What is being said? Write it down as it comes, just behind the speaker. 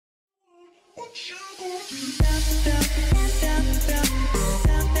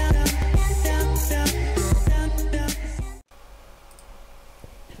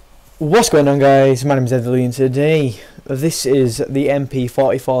What's going on, guys? My name is Eatherley, and today this is the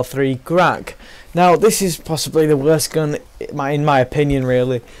Mp443 Grach. Now this is possibly the worst gun in my opinion,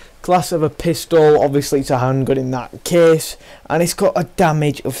 really. Class of a pistol, obviously it's a handgun in that case, and it's got a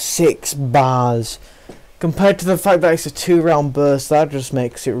damage of 6 bars. Compared to the fact that it's a 2-round burst, that just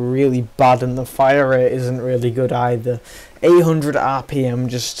makes it really bad, and the fire rate isn't really good either. 800 RPM,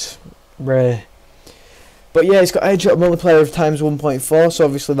 just rare. But yeah, it's got headshot multiplier of times 1.4, so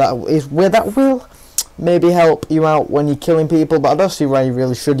obviously that is where that will maybe help you out when you're killing people, but I don't see why you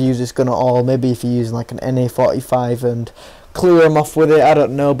really should use this gun at all. Maybe if you're using like an NA45 and clear them off with it, I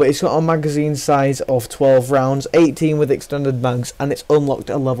don't know, but it's got a magazine size of 12 rounds, 18 with extended mags, and it's unlocked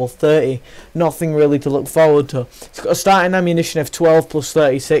at level 30. Nothing really to look forward to. It's got a starting ammunition of 12 plus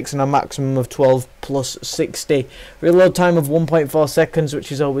 36 and a maximum of 12 plus 60. Reload time of 1.4 seconds, which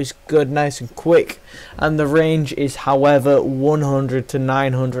is always good, nice and quick. And the range is, however, 100 to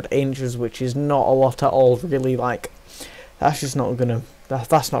 900 inches, which is not a lot at all, really. Like, that's just not gonna,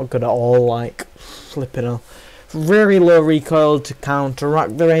 that's not good at all, like, flipping hell. Very low recoil to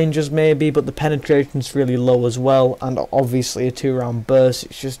counteract the ranges maybe, but the penetration's really low as well, and obviously a 2-round burst.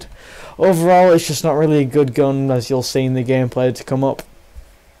 It's just, overall it's just not really a good gun, as you'll see in the gameplay to come up.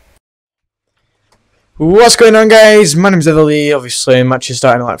 What's going on, guys? My name's Eatherley. Obviously match is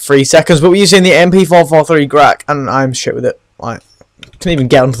starting in like 3 seconds, but we're using the Mp443 Grach, and I'm shit with it. Like, can't even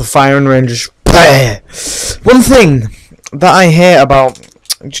get onto the firing range. One thing that I hate about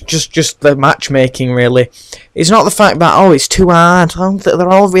just the matchmaking, really, it's not the fact that, oh, it's too hard, oh, they're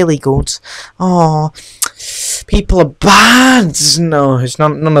all really good, oh, people are bad. No, it's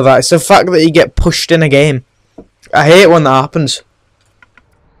not, none of that. It's the fact that you get pushed in a game. I hate when that happens.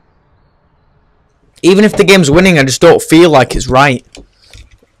 Even if the game's winning, I just don't feel like it's right.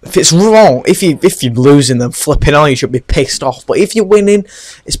 If it's wrong, if you're losing, then flipping on, you should be pissed off. But if you're winning,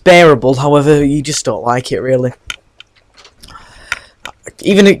 it's bearable. However, you just don't like it, really.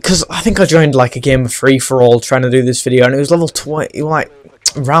 Even because I think I joined like a game of free-for-all trying to do this video, and it was level 20, like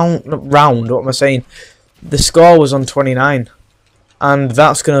round. What am I saying? The score was on 29, and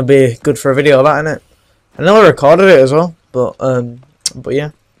that's gonna be good for a video, that, innit? I know I recorded it as well, but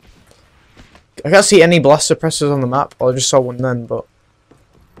yeah, I can't see any blast suppressors on the map. Well, I just saw one then, but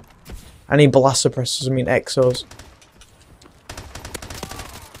any blast suppressors, I mean exos.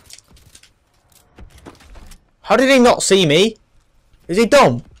 How did he not see me? Is he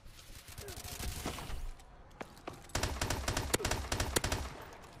dumb?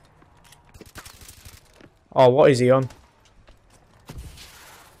 Oh, what is he on?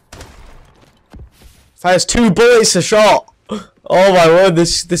 Fires 2 bullets a shot. Oh my word,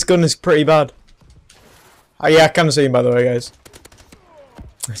 this gun is pretty bad. Oh yeah, I can see him, by the way, guys.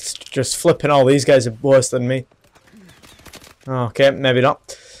 It's just flipping. All these guys are worse than me. Okay, maybe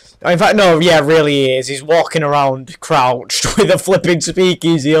not. In fact, no, yeah, really he is. He's walking around crouched with a flipping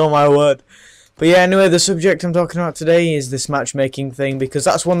speakeasy, oh my word. But yeah, anyway, the subject I'm talking about today is this matchmaking thing, because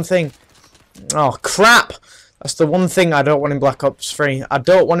that's one thing. Oh, crap! That's the one thing I don't want in Black Ops 3. I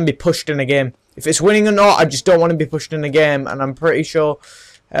don't want to be pushed in a game. If it's winning or not, I just don't want to be pushed in a game, and I'm pretty sure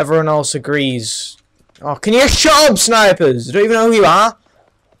everyone else agrees. Oh, can you shut up, snipers? I don't even know who you are.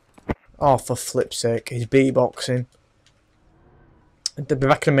 Oh, for flip's sake, he's beatboxing. They'll be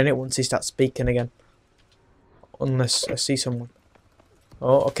back in a minute once he starts speaking again. Unless I see someone.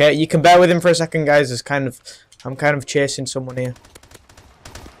 Oh, okay. You can bear with him for a second, guys. I'm kind of chasing someone here.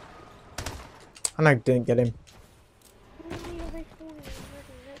 And I didn't get him.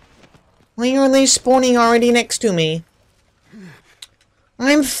 Why are they spawning already next to me?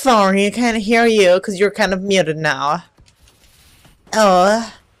 I'm sorry, I can't hear you because you're kind of muted now.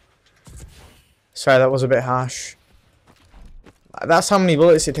 Oh. Sorry, that was a bit harsh. That's how many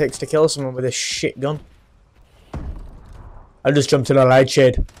bullets it takes to kill someone with a shit gun. I just jumped in a light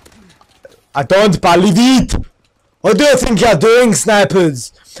shade. I don't believe it! What do you think you're doing,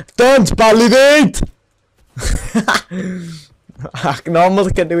 snipers? Don't believe it! I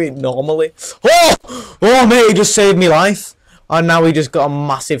normally can do it normally. Oh! Oh, mate, he just saved me life. And now he just got a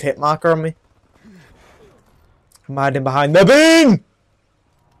massive hit marker on me. I'm hiding behind the bean!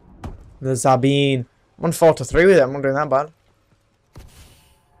 The Zabine. I'm on 4 to 3 with it, I'm not doing that bad.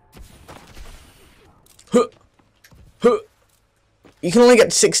 You can only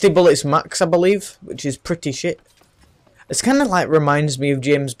get 60 bullets max, I believe, which is pretty shit. It's kind of like reminds me of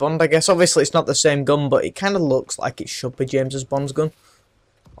James Bond, I guess. Obviously, it's not the same gun, but it kind of looks like it should be James Bond's gun.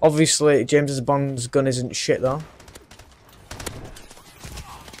 Obviously, James Bond's gun isn't shit, though.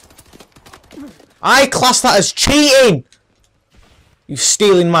 I class that as cheating! You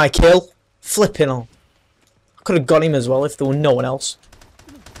stealing my kill. Flipping on. I could have got him as well if there were no one else.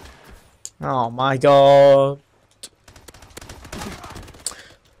 Oh my god.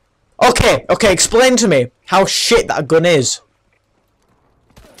 Okay, explain to me how shit that gun is.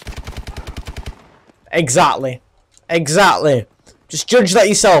 Exactly. Just judge that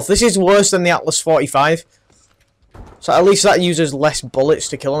yourself. This is worse than the Atlas 45. So at least that uses less bullets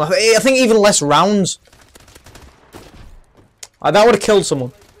to kill him. I think even less rounds. That would have killed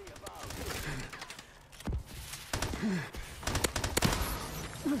someone.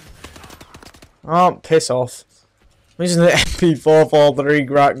 Oh, piss off. I'm using the Mp443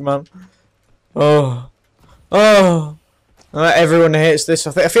 Grach, man. Oh. Everyone hates this.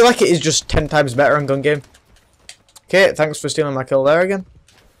 I feel like it is just 10 times better on gun game. Okay, thanks for stealing my kill there again.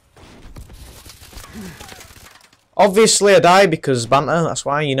 Obviously I die because banter, that's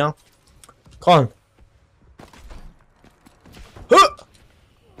why, you know. Come on.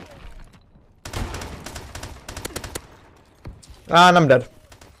 And I'm dead.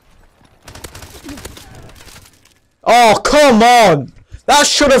 Oh, come on! That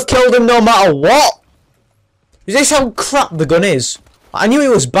should have killed him no matter what! Is this how crap the gun is? I knew it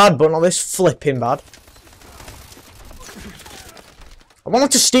was bad, but not this flipping bad. I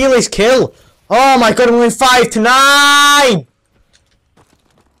wanted to steal his kill! Oh my god, I'm only 5 to 9!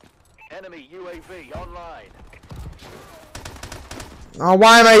 Enemy UAV online. Oh,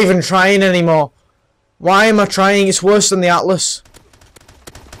 why am I even trying anymore? Why am I trying? It's worse than the Atlas.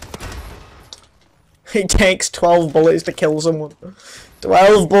 It takes 12 bullets to kill someone.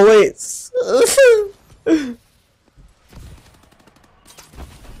 12 bullets!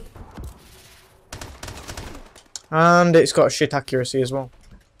 And it's got shit accuracy as well.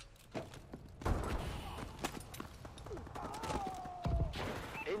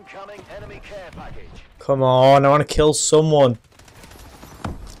 Incoming enemy care package. Come on, I want to kill someone.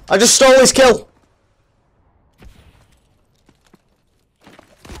 I just stole his kill!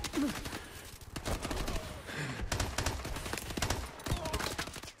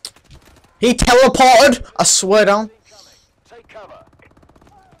 He teleported! I swear down. Take cover.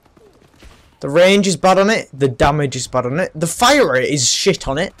 The range is bad on it. The damage is bad on it. The fire rate is shit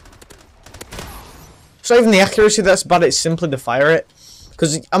on it. It's not even the accuracy that's bad. It's simply the fire rate.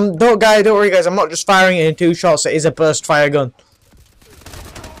 Because don't worry guys. I'm not just firing it in 2 shots. It is a burst fire gun.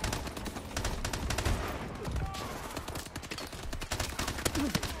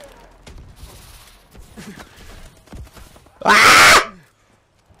 Ah!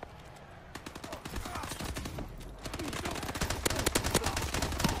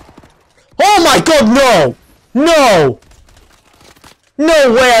 Oh my god, no! No!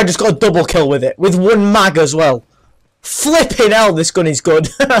 No way I just got a double kill with it. With 1 mag as well. Flipping hell, this gun is good.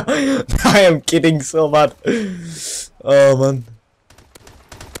 I am kidding so bad. Oh man.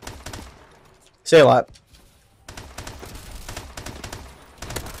 See you later.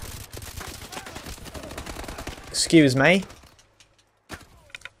 Excuse me.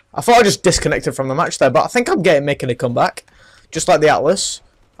 I thought I just disconnected from the match there, but I think I'm making a comeback. Just like the Atlas.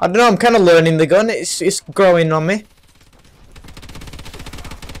 I don't know, I'm kind of learning the gun. It's growing on me.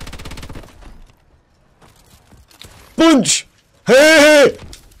 Bunch! Hey!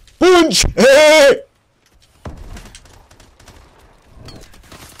 Bunch! Hey!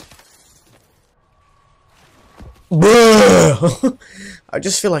 I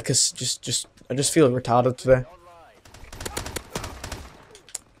just feel like I just feel retarded today.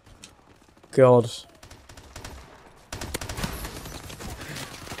 God.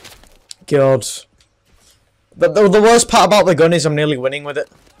 God. But the worst part about the gun is I'm nearly winning with it.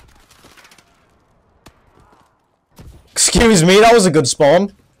 Excuse me, that was a good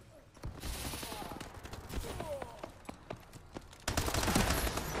spawn.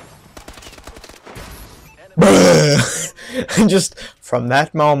 And just from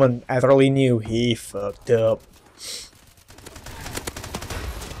that moment, Eatherley knew he fucked up.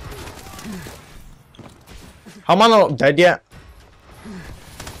 How am I not dead yet?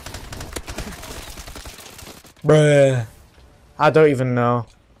 Bruh. I don't even know.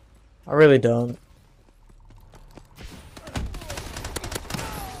 I really don't.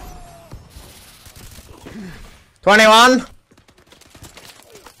 $21.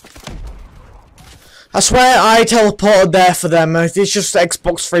 I swear I teleported there for them. It's just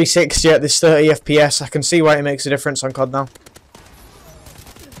Xbox 360 at this 30 FPS. I can see why it makes a difference on COD now.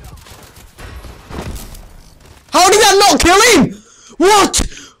 How did that not kill him? What?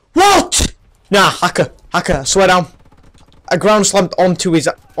 What? Nah, hacker, I swear down. I ground slammed onto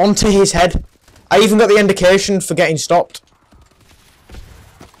his head. I even got the indication for getting stopped.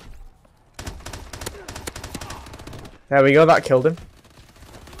 There we go, that killed him.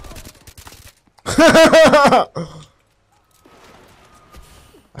 I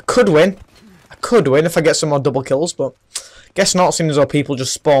could win. I could win if I get some more double kills, but guess not, seeing as though people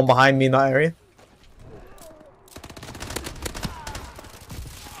just spawn behind me in that area.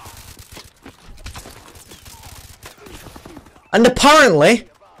 And apparently,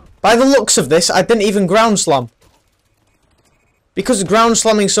 by the looks of this, I didn't even ground slam. Because ground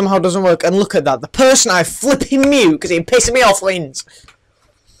slamming somehow doesn't work. And look at that. The person I flipping mute because he pissing me off wins.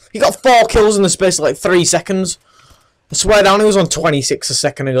 He got 4 kills in the space of like 3 seconds. I swear down, he was on 26 a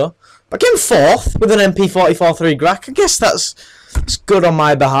second ago. But I came 4th with an Mp443 Grach. I guess that's good on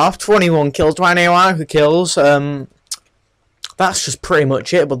my behalf. 21 kills, 21 kills. That's just pretty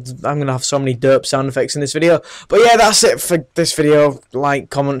much it, but I'm going to have so many derp sound effects in this video. But yeah, that's it for this video. Like,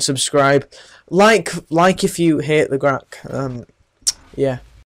 comment, subscribe. Like if you hate the Grach. Yeah.